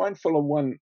 I'm mindful of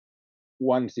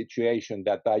one situation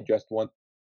that I just want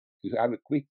to have a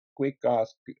quick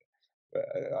ask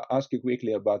you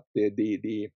quickly about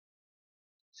the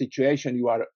situation you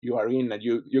are in, and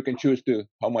you can choose to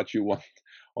how much you want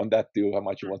on that too, how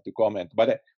much you want to comment.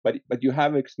 But you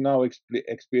have now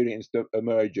experienced a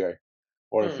merger,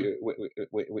 or if you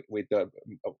with a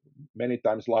many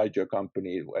times larger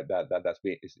company that's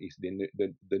is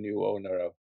the new owner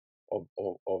of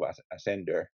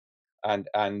Ascender, and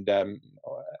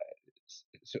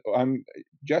so I'm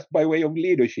just by way of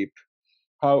leadership,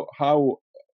 how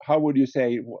how would you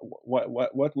say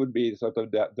what would be sort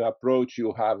of the approach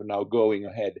you have now going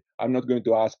ahead? I'm not going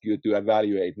to ask you to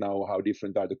evaluate now how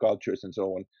different are the cultures and so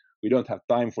on. We don't have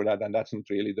time for that, and that's not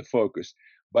really the focus.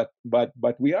 But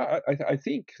we are. I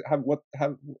think have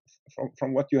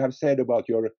from what you have said about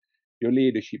your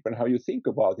leadership and how you think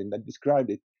about it and described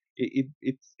it. It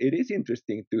is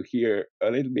interesting to hear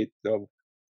a little bit of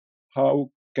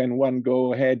how can one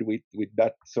go ahead with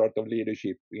that sort of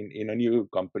leadership in a new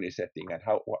company setting, and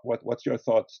what's your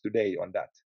thoughts today on that?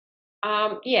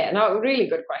 Yeah, no, really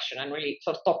good question and really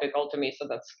sort of topical to me. So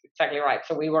that's exactly right.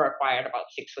 So we were acquired about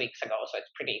 6 weeks ago, so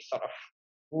it's pretty sort of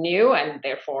new, and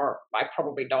therefore I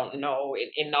probably don't know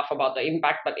enough about the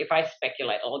impact. But if I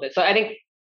speculate a little bit, so I think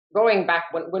going back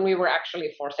when we were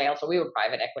actually for sale, so we were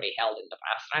private equity held in the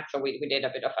past, right? So we did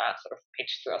a bit of a sort of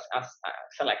pitch to us as a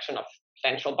selection of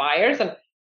potential buyers, and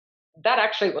that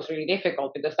actually was really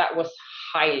difficult because that was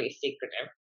highly secretive.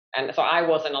 And so I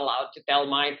wasn't allowed to tell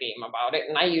my team about it.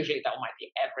 And I usually tell my team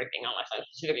everything unless I'm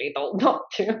specifically told not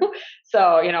to. So,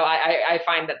 I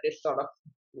find that this sort of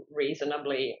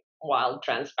reasonably wild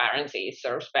transparency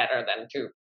serves better than to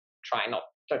try not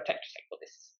to say, well,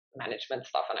 this is management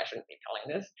stuff and I shouldn't be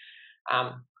telling this.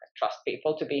 I trust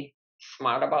people to be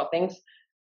smart about things.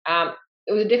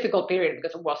 It was a difficult period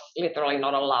because it was literally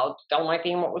not allowed to tell my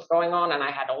team what was going on, and I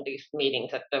had all these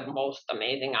meetings at the most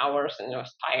amazing hours, and I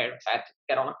was tired because I had to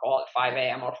get on a call at 5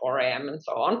 a.m. or 4 a.m. and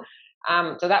so on.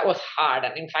 So that was hard,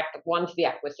 and in fact, once the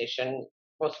acquisition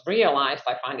was realized,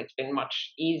 I find it's been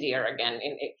much easier again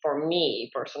for me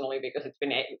personally because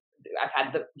I've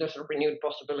had the sort of renewed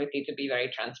possibility to be very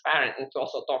transparent and to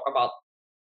also talk about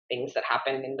things that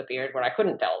happened in the period where I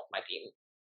couldn't tell my team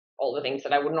all the things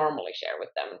that I would normally share with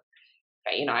them.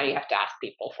 You have to ask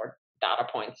people for data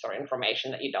points or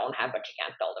information that you don't have, but you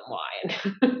can't tell them why.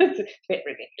 And it's a bit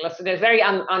ridiculous. So it's very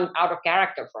out of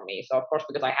character for me. So of course,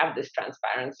 because I have this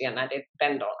transparency and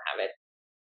then don't have it,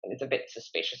 and it's a bit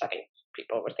suspicious. I think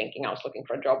people were thinking I was looking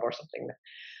for a job or something.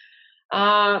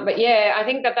 But yeah, I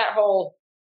think that whole.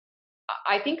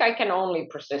 I think I can only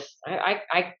persist.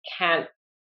 I can't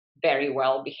very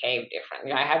well behave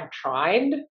differently. I have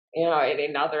tried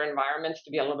in other environments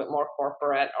to be a little bit more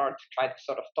corporate or to try to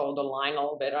sort of toe the line a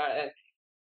little bit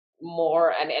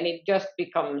more, and it just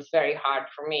becomes very hard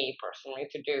for me personally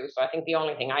to do. So I think the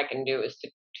only thing I can do is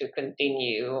to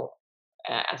continue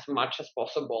as much as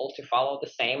possible to follow the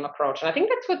same approach. And I think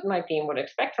that's what my team would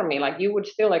expect from me. Like you would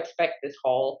still expect this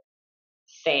whole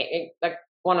like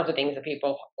one of the things that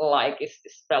people like is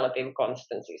this relative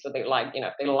constancy. So they like,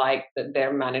 if they like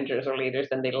their managers or leaders,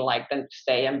 then they like them to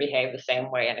stay and behave the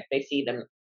same way. And if they see them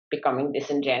becoming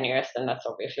disingenuous, then that's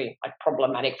obviously like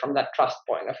problematic from that trust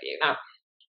point of view. Now,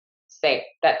 say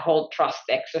that whole trust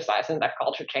exercise and that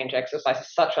culture change exercise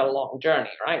is such a long journey,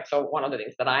 right? So one of the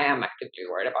things that I am actively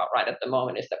worried about right at the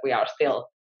moment is that we are still,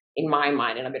 in my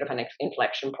mind, in a bit of an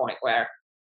inflection point where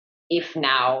if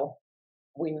now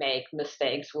we make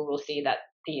mistakes, we will see that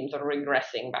teams are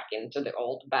regressing back into the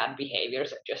old bad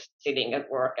behaviors of just sitting at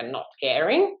work and not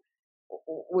caring,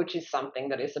 which is something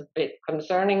that is a bit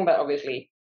concerning, but obviously,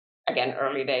 again,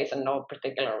 early days and no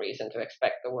particular reason to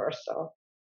expect the worst.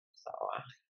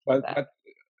 But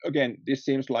again, this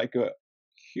seems like a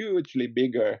hugely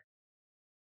bigger,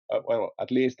 well,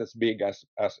 at least as big as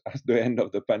the end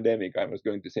of the pandemic, I was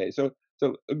going to say. So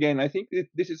again, I think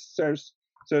this serves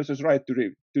us right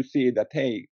to see that,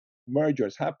 hey,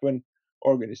 mergers happen,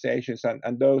 organizations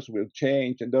and those will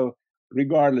change, and though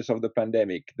regardless of the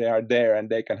pandemic, they are there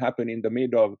and they can happen in the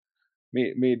mid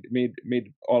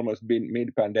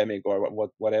pandemic, or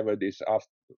whatever this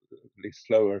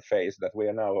slower phase that we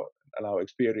are now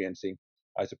experiencing,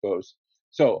 I suppose.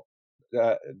 So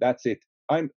that's it.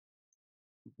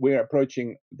 We're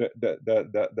approaching the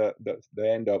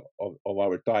end of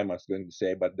our time, I was going to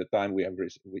say, but the time we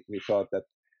thought that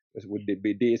would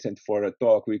be decent for a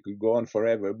talk. We could go on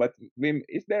forever. But Wim,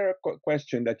 is there a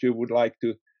question that you would like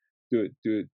to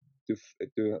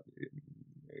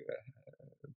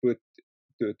put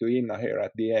to Inna here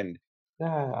at the end?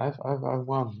 Yeah, I've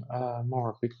one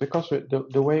more because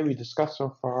the way we discussed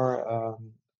so far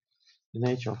the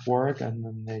nature of work and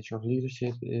the nature of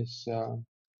leadership is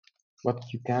what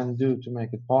you can do to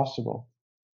make it possible.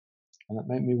 And it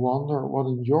made me wonder what,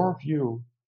 in your view,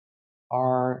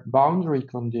 are boundary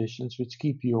conditions which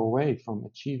keep you away from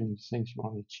achieving the things you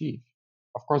want to achieve.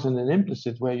 Of course, in an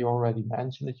implicit way, you already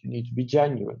mentioned that you need to be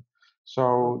genuine.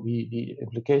 So the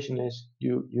implication is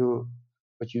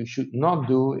what you should not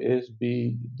do is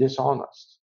be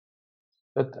dishonest.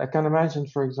 But I can imagine,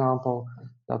 for example,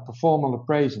 that the formal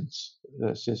appraisance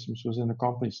systems within the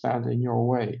company stand in your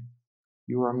way.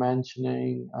 You were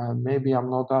mentioning maybe I'm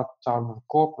not that type of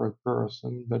corporate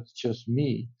person, but it's just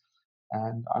me,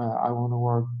 and I want to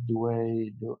work the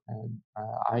way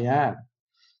I am.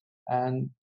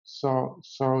 And so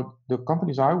the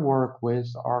companies I work with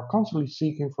are constantly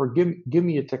seeking for give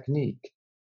me a technique,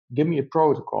 give me a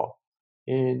protocol,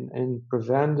 in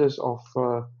prevent us of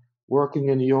working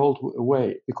in the old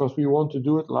way because we want to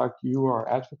do it like you are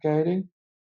advocating.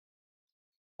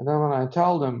 And then when I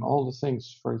tell them all the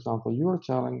things, for example, you're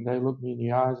telling, they look me in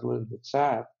the eyes a little bit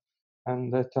sad,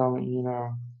 and they tell me,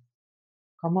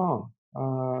 come on,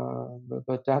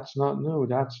 but that's not new.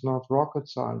 That's not rocket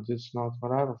science. It's not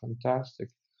whatever fantastic.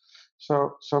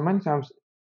 So many times,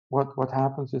 what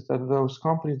happens is that those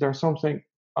companies, there's something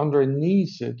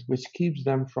underneath it which keeps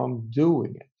them from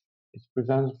doing it. It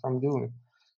prevents them from doing it.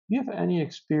 Do you have any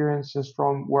experiences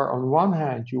from where, on one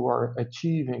hand, you are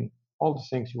achieving all the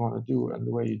things you want to do and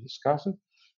the way you discuss it,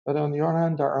 but on the other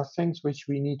hand, there are things which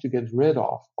we need to get rid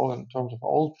of, all in terms of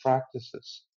old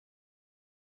practices?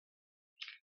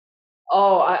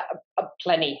 Oh,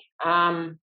 plenty.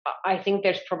 I think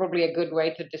there's probably a good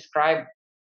way to describe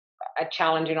a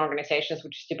challenge in organizations,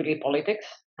 which is typically politics,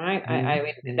 right? I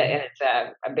mean, and it's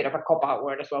a bit of a cop out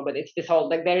word as well, but it's this whole,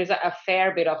 like, there is a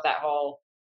fair bit of that whole,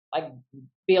 like,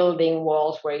 building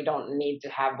walls where you don't need to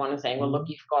have one saying, well, look,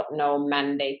 you've got no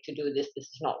mandate to do this. This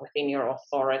is not within your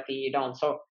authority. You don't.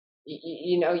 So,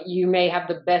 you may have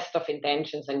the best of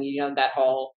intentions, and that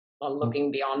whole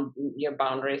looking beyond your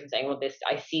boundaries and saying, well,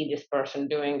 I see this person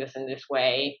doing this in this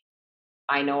way.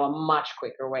 I know a much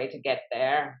quicker way to get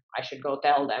there. I should go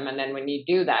tell them. And then when you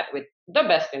do that with the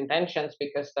best intentions,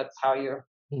 because that's how you're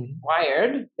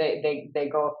wired, they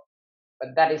go, but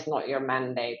that is not your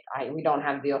mandate. We don't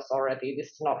have the authority. This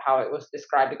is not how it was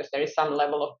described, because there is some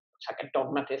level of like a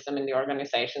dogmatism in the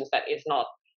organizations that is not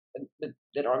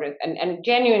and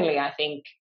genuinely, I think,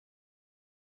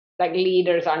 like,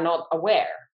 leaders are not aware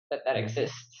that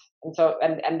exists, and so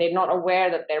and they're not aware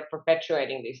that they're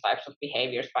perpetuating these types of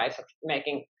behaviors by sort of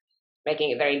making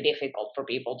it very difficult for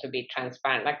people to be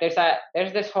transparent. Like,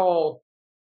 there's this whole,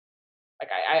 like,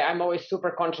 I'm always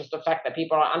super conscious of the fact that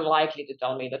people are unlikely to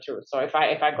tell me the truth. So if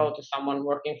I go to someone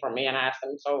working for me and ask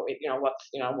them, so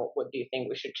what do you think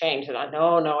we should change? And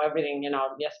no, everything,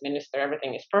 yes, minister,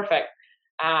 everything is perfect.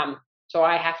 So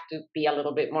I have to be a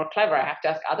little bit more clever. I have to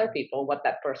ask other people what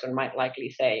that person might likely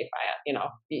say. If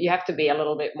you have to be a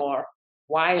little bit more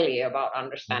wily about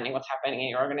understanding what's happening in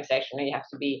your organization, and you have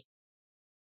to be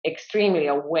extremely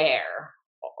aware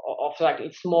of like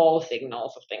small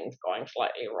signals of things going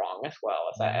slightly wrong, as well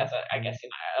as I guess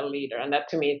a leader. And that,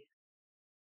 to me,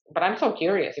 but I'm so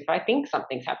curious. If I think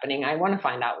something's happening, I want to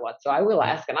find out what. So I will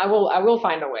ask, and I will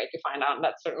find a way to find out. And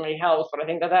that certainly helps. But I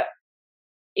think that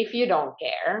if you don't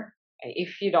care,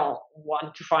 if you don't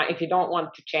want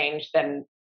to change, then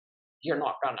you're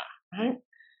not gonna. Right?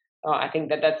 I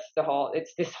think that's the whole.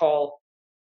 It's this whole.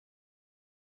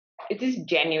 It is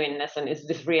genuineness, and it's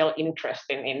this real interest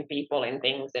in people, in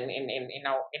things, and in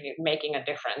making a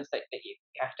difference that you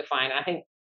have to find. And I think,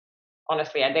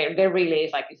 honestly, there really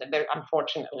is, like you said, there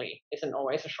unfortunately isn't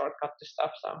always a shortcut to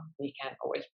stuff. So you can't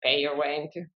always pay your way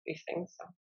into these things. So.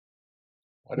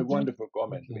 What a wonderful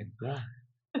comment, Lynn.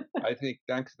 I think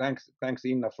thanks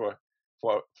Inna for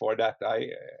that.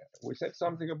 We said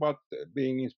something about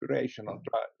being inspirational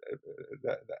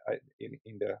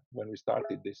when we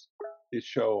started this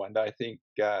show, and I think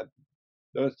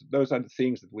those are the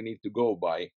things that we need to go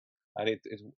by. And it's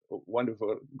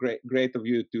wonderful, great of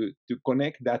you to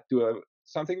connect that to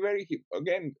something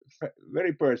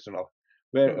very personal,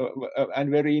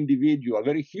 and very individual,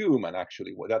 very human.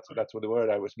 Actually, that's what the word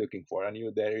I was looking for. I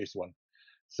knew there is one.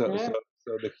 So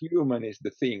the human is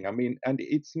the thing. I mean, and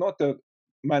it's not a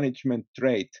management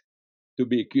trait to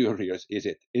be curious, is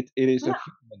it? It is a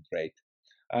human trait,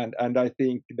 and I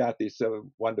think that is a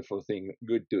wonderful thing.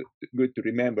 Good to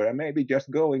remember, and maybe just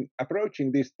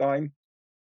approaching this time,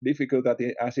 difficult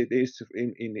as it is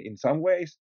in some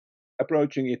ways,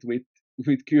 approaching it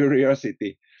with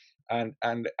curiosity, and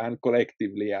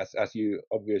collectively as you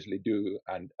obviously do,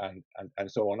 and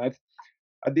so on.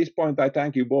 At this point, I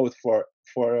thank you both for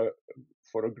a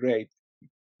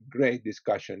great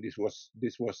discussion. This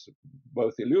was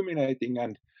both illuminating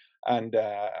and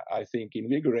I think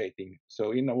invigorating.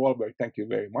 So Inna Wahlberg, thank you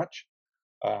very much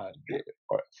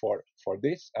for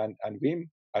this, and Wim,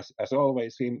 as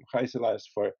always, Wim Gijselaars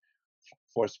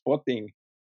for spotting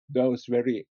those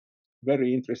very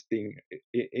interesting,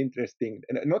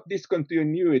 not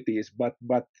discontinuities, but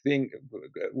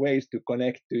ways to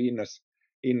connect to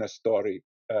Inna's story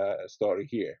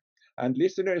here. And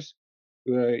listeners,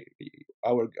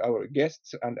 our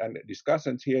guests and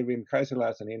discussants here, Wim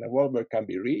Gijselaars and Inna Wahlberg, can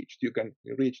be reached. You can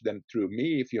reach them through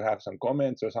me if you have some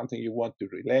comments or something you want to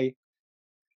relay.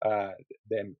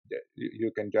 Then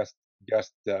you can just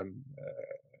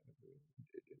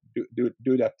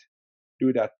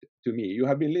do that to me. You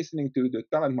have been listening to the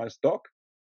Talent Miles Talk,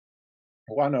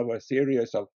 one of a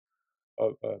series of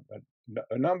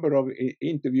a number of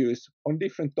interviews on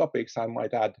different topics, I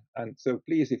might add. And so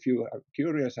please, if you are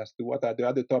curious as to what are the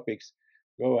other topics,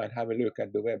 go and have a look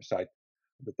at the website,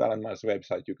 the Talent Miles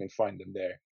website. You can find them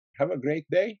there. Have a great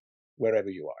day wherever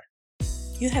you are.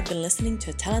 You have been listening to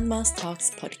a Talent Miles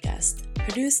Talks podcast,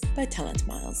 produced by Talent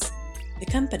Miles, the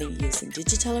company using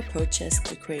digital approaches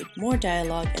to create more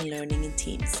dialogue and learning in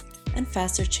teams and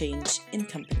faster change in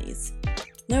companies.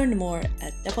 Learn more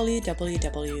at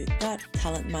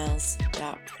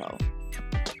www.talentmiles.pro.